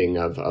melding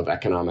of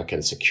economic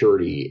and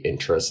security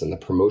interests and the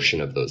promotion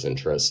of those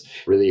interests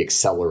really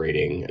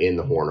accelerating in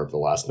the Horn over the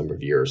last number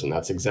of years. And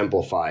that's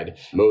exemplified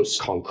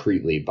most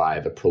concretely by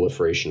the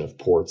proliferation of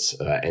ports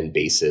and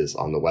bases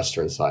on the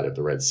western side of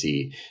the Red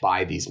Sea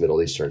by these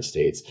Middle Eastern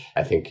states.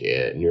 I think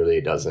nearly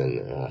a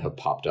dozen have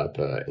popped up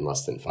in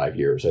less than 5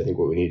 years. I think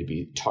what we need to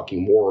be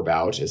talking more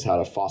about is how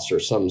to foster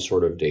some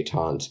sort of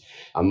détente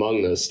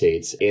among those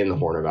states in the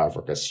Horn of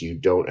Africa so you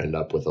don't end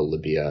up with a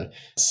Libya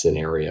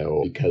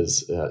scenario,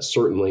 because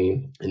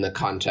certainly in the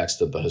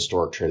context of the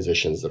historic transition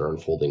conditions that are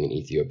unfolding in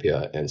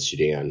Ethiopia and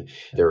Sudan,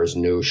 there is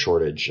no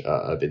shortage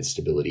of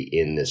instability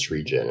in this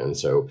region. And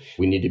so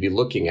we need to be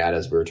looking at,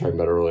 as we were talking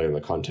about earlier in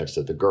the context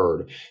of the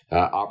GERD,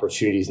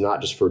 opportunities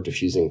not just for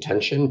diffusing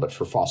tension, but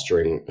for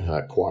fostering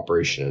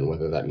cooperation, and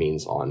whether that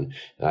means on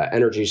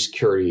energy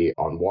security,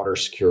 on water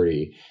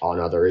security, on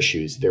other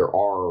issues. There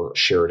are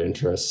shared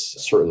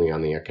interests, certainly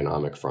on the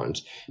economic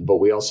front, but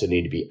we also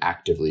need to be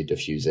actively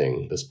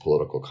diffusing this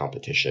political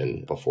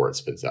competition before it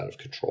spins out of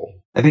control.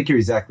 I think you're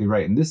exactly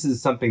right. And this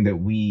is something that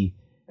we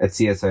at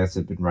CSIS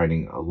have been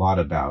writing a lot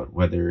about,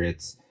 whether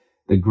it's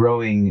the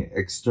growing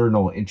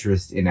external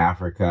interest in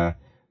Africa,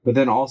 but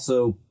then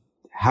also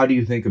how do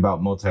you think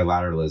about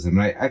multilateralism?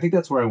 And I think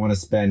that's where I want to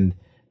spend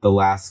the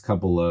last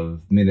couple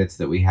of minutes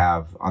that we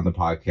have on the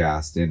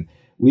podcast. And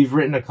we've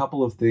written a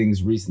couple of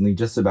things recently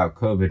just about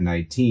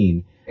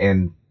COVID-19,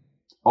 and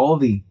all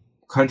the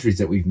countries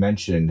that we've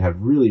mentioned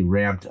have really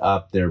ramped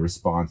up their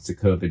response to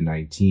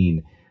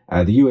COVID-19.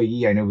 The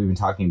UAE, I know we've been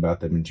talking about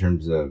them in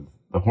terms of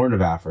the Horn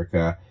of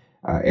Africa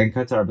and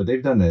Qatar, but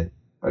they've done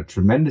a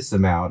tremendous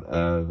amount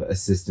of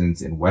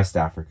assistance in West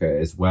Africa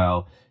as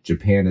well.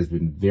 Japan has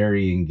been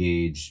very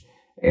engaged,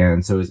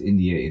 and so is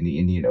India in the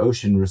Indian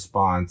Ocean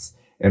response.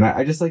 And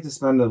I just like to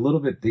spend a little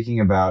bit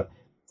thinking about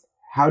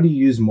how do you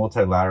use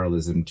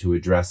multilateralism to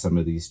address some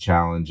of these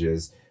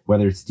challenges,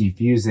 whether it's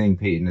defusing,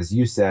 Peyton, as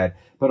you said,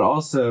 but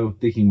also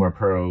thinking more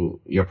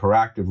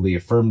proactively,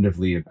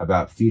 affirmatively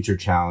about future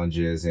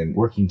challenges and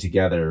working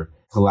together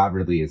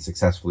collaboratively and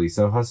successfully.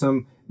 So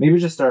Hassoum, maybe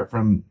just start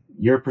from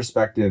your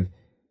perspective.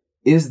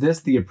 Is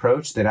this the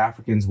approach that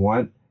Africans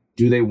want?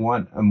 Do they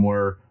want a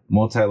more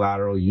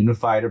multilateral,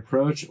 unified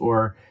approach,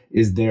 or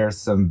is there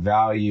some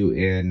value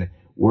in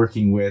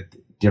working with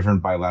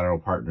different bilateral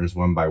partners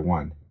one by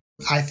one?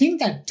 I think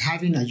that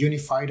having a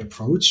unified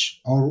approach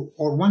or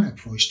one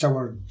approach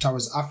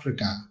towards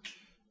Africa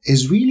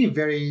is really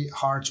very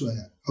hard to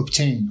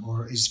obtain,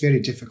 or is very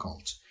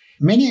difficult.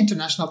 Many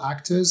international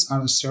actors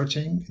are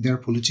asserting their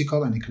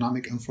political and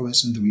economic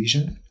influence in the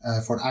region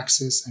for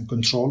access and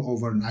control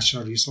over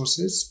natural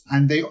resources.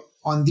 And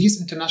on these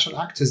international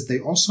actors, they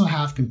also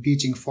have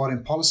competing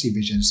foreign policy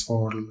visions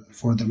for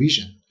the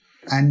region.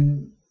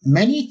 And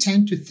many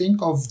tend to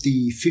think of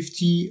the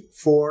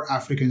 54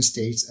 African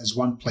states as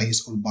one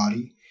place or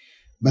body,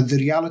 but the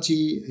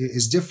reality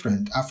is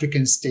different.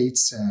 African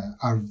states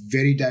are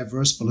very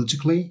diverse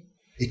politically,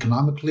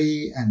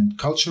 economically, and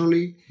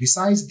culturally.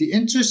 Besides, the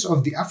interests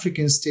of the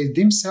African states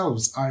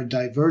themselves are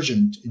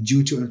divergent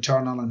due to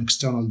internal and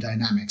external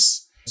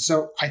dynamics.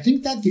 So I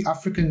think that the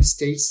African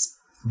states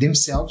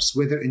themselves,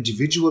 whether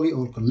individually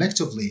or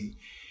collectively,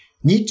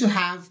 need to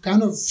have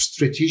kind of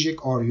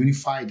strategic or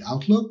unified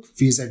outlook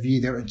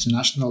vis-a-vis their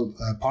international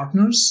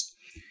partners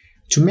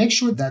to make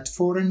sure that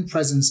foreign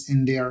presence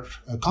in their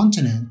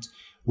continent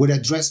would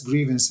address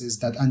grievances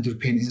that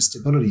underpin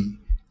instability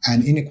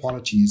and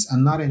inequalities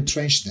and not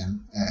entrench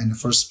them in the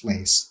first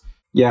place.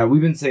 Yeah,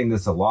 we've been saying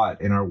this a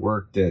lot in our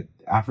work, that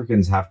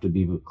Africans have to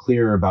be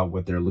clear about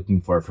what they're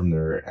looking for from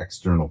their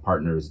external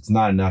partners. It's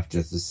not enough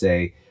just to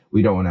say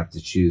we don't want to have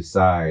to choose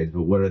sides,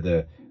 but what are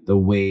the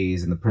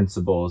ways and the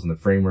principles and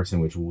the frameworks in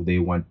which they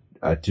want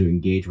to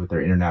engage with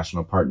their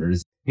international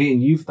partners.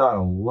 Peyton, you've thought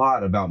a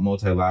lot about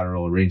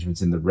multilateral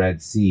arrangements in the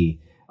Red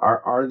Sea.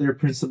 Are there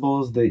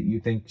principles that you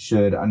think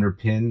should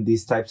underpin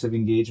these types of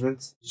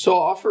engagements? So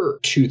I'll offer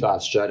two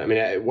thoughts, Judd. I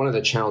mean, one of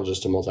the challenges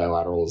to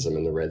multilateralism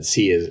in the Red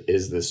Sea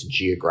is this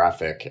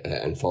geographic,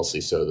 and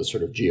falsely so, the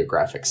sort of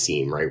geographic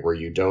seam, right, where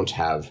you don't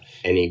have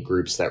any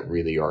groups that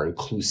really are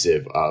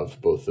inclusive of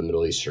both the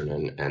Middle Eastern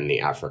and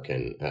the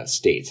African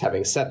states.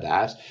 Having said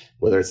that,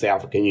 whether it's the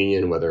African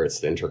Union, whether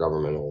it's the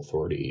Intergovernmental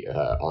Authority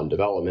on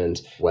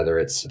Development, whether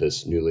it's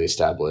this newly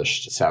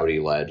established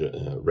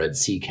Saudi-led Red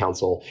Sea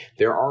Council,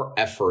 there are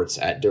efforts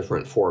at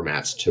different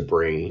formats to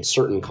bring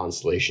certain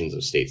constellations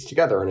of states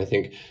together. And I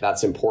think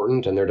that's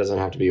important. And there doesn't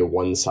have to be a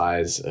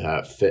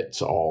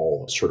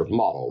one-size-fits-all sort of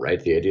model, right?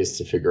 The idea is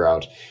to figure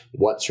out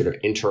what sort of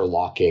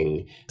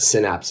interlocking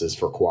synapses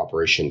for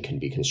cooperation can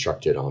be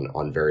constructed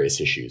on various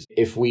issues.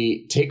 If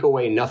we take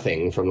away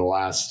nothing from the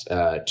last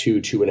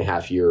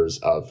 2.5 years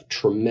of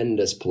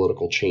tremendous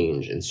political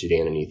change in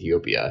Sudan and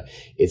Ethiopia,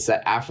 it's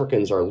that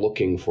Africans are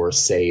looking for a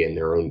say in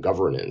their own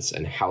governance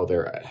and how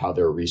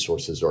their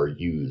resources are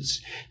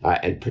used,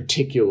 and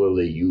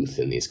particularly youth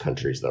in these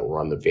countries that were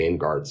on the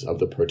vanguards of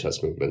the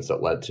protest movements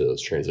that led to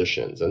those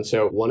transitions. And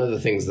so one of the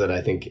things that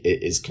I think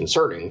is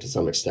concerning to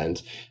some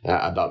extent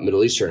about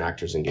Middle Eastern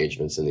actors'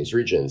 engagements in these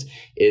regions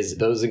is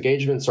those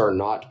engagements are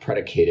not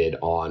predicated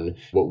on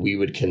what we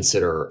would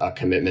consider a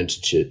commitment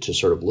to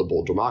sort of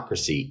liberal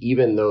democracy,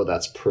 even though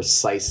that's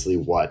precisely precisely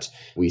what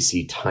we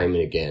see time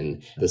and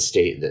again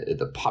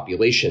the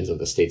populations of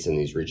the states in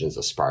these regions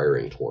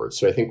aspiring towards.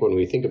 So I think when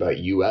we think about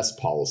U.S.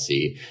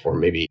 policy, or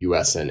maybe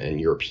U.S. and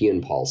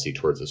European policy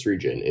towards this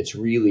region, it's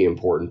really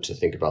important to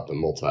think about the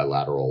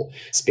multilateral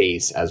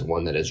space as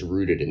one that is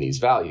rooted in these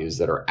values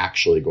that are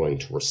actually going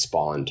to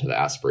respond to the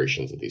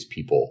aspirations of these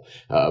people,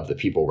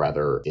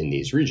 in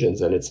these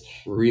regions. And it's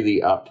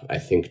really up, I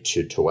think,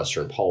 to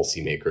Western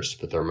policymakers to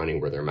put their money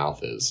where their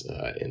mouth is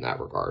in that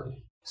regard.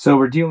 So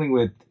we're dealing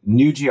with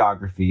new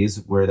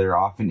geographies where there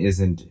often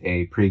isn't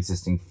a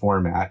pre-existing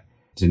format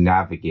to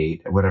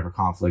navigate whatever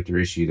conflict or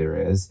issue there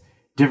is.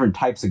 Different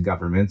types of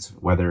governments,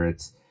 whether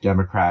it's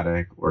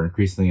democratic or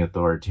increasingly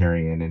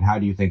authoritarian. And how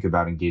do you think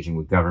about engaging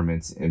with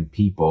governments and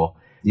people?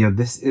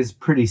 This is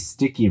pretty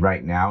sticky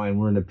right now, and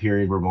we're in a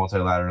period where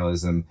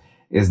multilateralism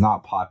is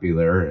not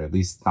popular, at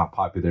least not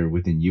popular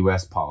within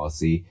U.S.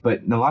 policy.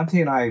 But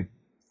Nalante and I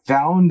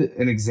found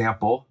an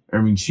example.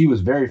 She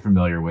was very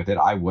familiar with it.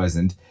 I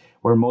wasn't,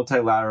 where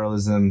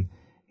multilateralism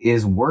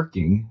is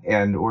working,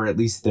 or at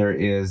least there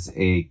is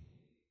a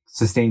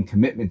sustained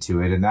commitment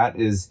to it. And that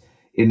is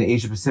in the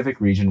Asia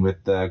Pacific region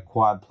with the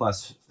Quad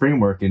Plus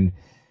framework. And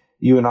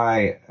you and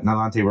I,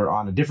 Nalante, were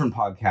on a different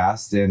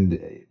podcast, and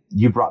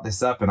you brought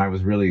this up, and I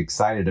was really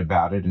excited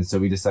about it. And so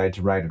we decided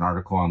to write an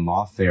article on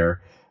Lawfare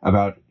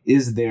about,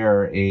 is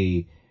there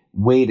a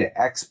way to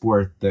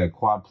export the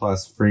Quad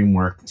Plus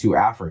framework to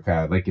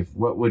Africa?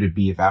 What would it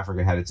be if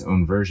Africa had its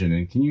own version?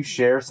 And can you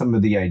share some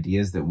of the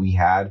ideas that we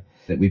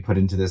put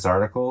into this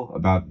article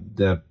about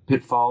the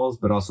pitfalls,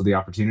 but also the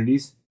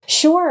opportunities?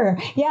 Sure.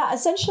 Yeah.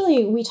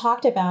 Essentially, we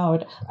talked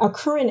about a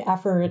current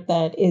effort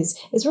that is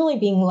really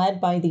being led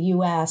by the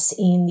U.S.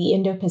 in the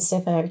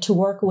Indo-Pacific to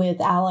work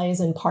with allies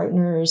and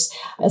partners,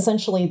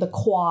 essentially the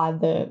Quad,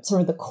 the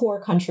sort of the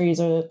core countries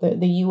are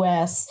the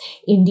U.S.,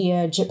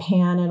 India,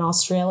 Japan, and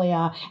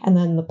Australia. And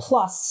then the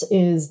plus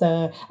is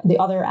the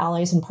other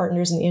allies and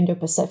partners in the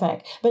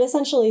Indo-Pacific. But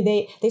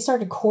essentially, they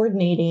started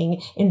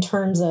coordinating in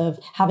terms of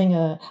having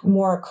a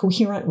more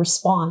coherent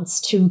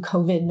response to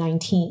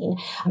COVID-19.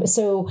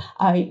 So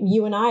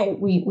you and I,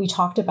 we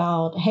talked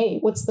about, hey,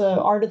 what's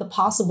the art of the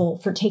possible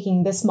for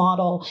taking this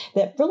model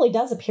that really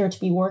does appear to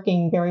be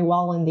working very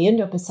well in the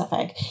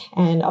Indo-Pacific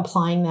and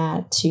applying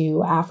that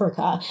to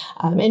Africa.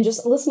 And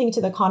just listening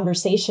to the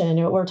conversation,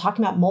 we're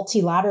talking about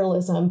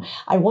multilateralism.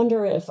 I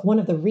wonder if one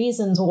of the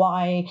reasons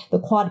why the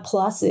Quad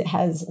Plus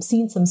has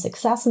seen some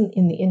success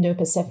in the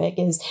Indo-Pacific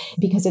is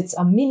because it's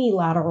a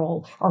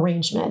minilateral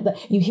arrangement.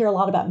 You hear a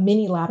lot about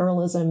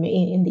minilateralism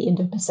in the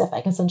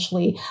Indo-Pacific,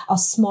 essentially a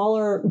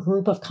smaller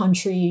group of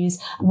countries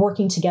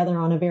working together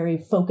on a very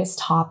focused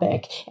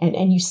topic.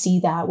 And you see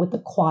that with the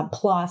Quad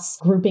Plus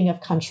grouping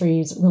of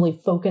countries really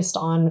focused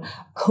on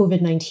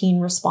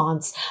COVID-19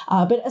 response.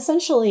 But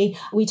essentially,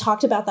 we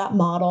talked about that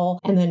model.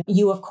 And then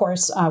you, of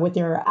course, with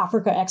your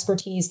Africa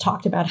expertise,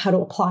 talked about how to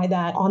apply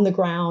that on the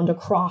ground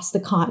across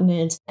the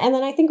continent. And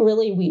then I think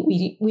really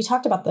we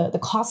talked about the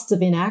costs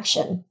of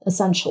inaction,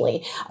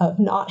 essentially, of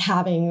not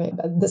having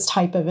this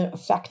type of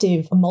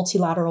effective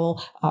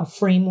multilateral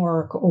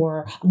framework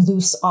or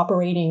loose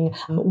operating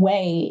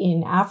way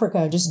in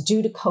Africa, just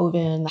due to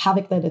COVID and the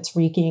havoc that it's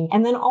wreaking.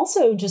 And then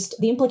also just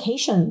the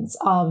implications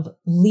of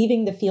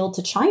leaving the field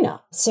to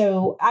China.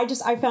 So I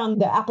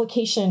found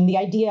the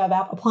idea of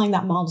applying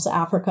that model to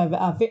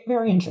Africa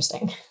very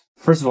interesting.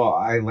 First of all,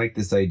 I like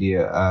this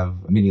idea of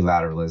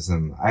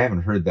minilateralism. I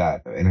haven't heard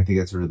that, and I think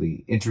that's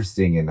really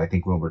interesting. And I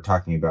think when we're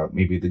talking about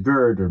maybe the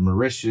GERD or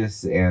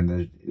Mauritius and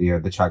the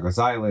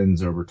Chagos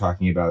Islands, or we're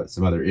talking about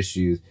some other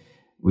issues,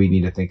 we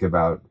need to think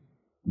about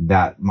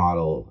that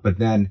model. But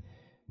then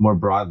more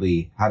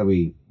broadly, how do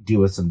we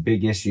deal with some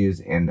big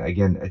issues? And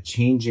again, a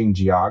changing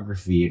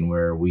geography in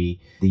where the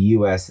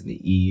US and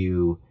the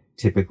EU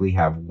typically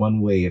have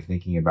one way of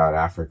thinking about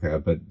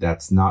Africa, but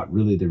that's not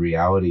really the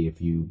reality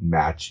if you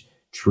match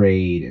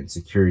trade and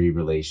security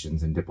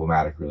relations and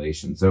diplomatic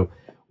relations. So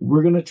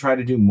we're going to try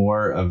to do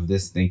more of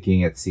this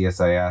thinking at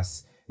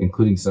CSIS,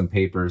 including some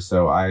papers.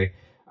 So I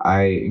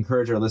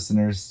encourage our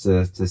listeners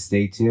to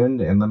stay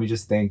tuned. And let me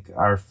just thank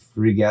our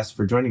three guests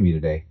for joining me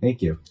today.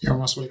 Thank you. You're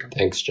most welcome.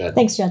 Thanks, Jed.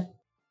 Thanks, Jed.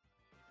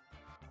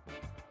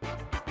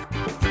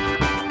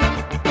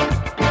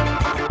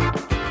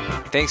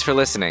 Thanks for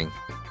listening.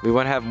 We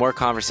want to have more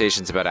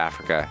conversations about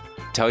Africa.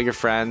 Tell your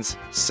friends,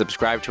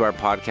 subscribe to our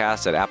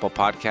podcast at Apple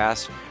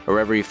Podcasts or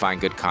wherever you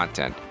find good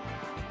content.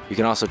 You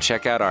can also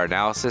check out our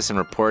analysis and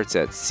reports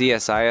at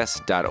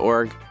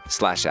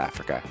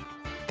csis.org/Africa.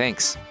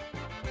 Thanks.